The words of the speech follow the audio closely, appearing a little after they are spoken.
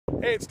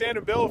Hey, it's Dan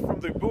and Bill from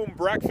the Boom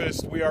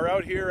Breakfast. We are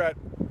out here at...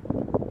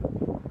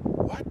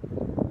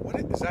 What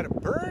is that, a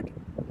bird?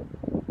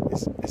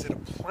 Is it a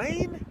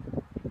plane?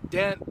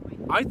 Dan,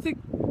 I think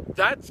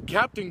that's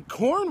Captain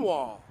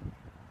Cornwall.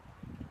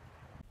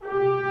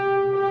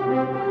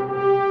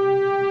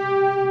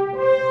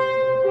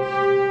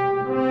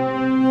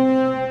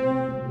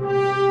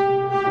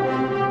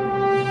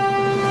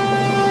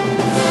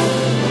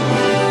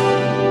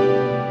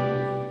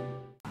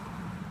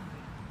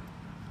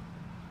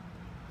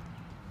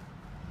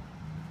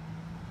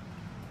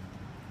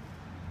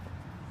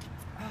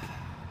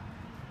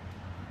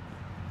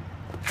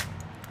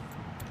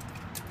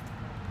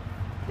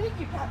 Thank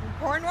you, Captain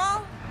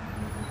Cornwall.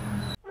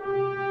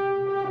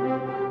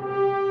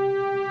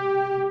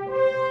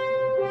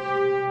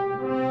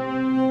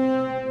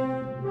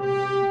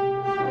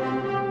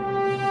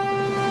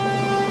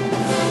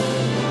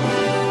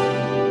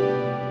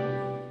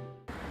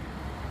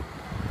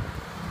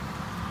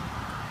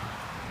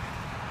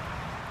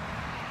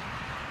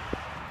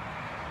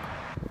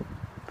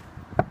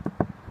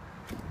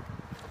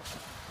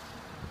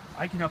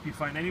 I can help you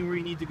find anywhere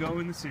you need to go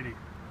in the city.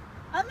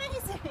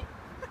 Amazing.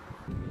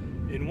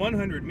 In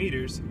 100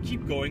 meters,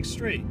 keep going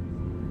straight.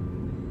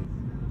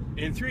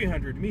 In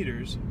 300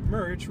 meters,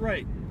 merge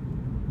right.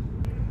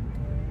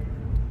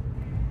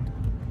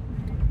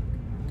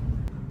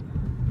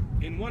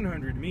 In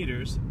 100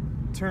 meters,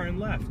 turn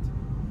left.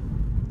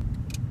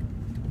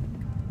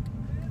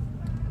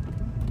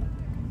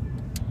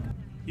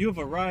 You have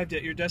arrived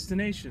at your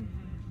destination.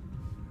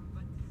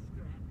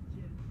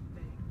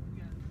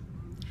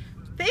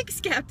 Thanks,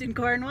 Captain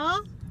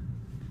Cornwall.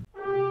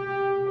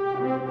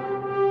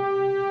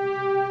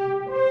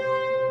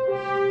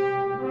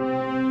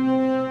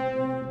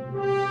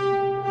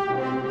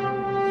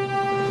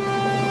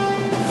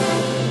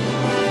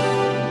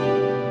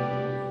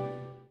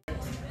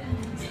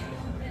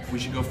 We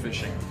should go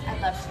fishing.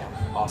 I'd love to.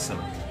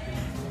 Awesome.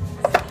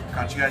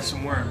 Got you guys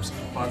some worms.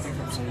 Bought them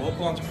from some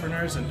local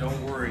entrepreneurs, and don't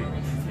worry,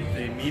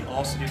 they meet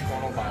all City of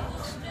Cornwall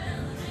bylaws.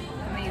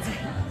 Amazing.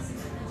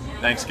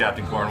 Thanks,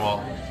 Captain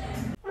Cornwall.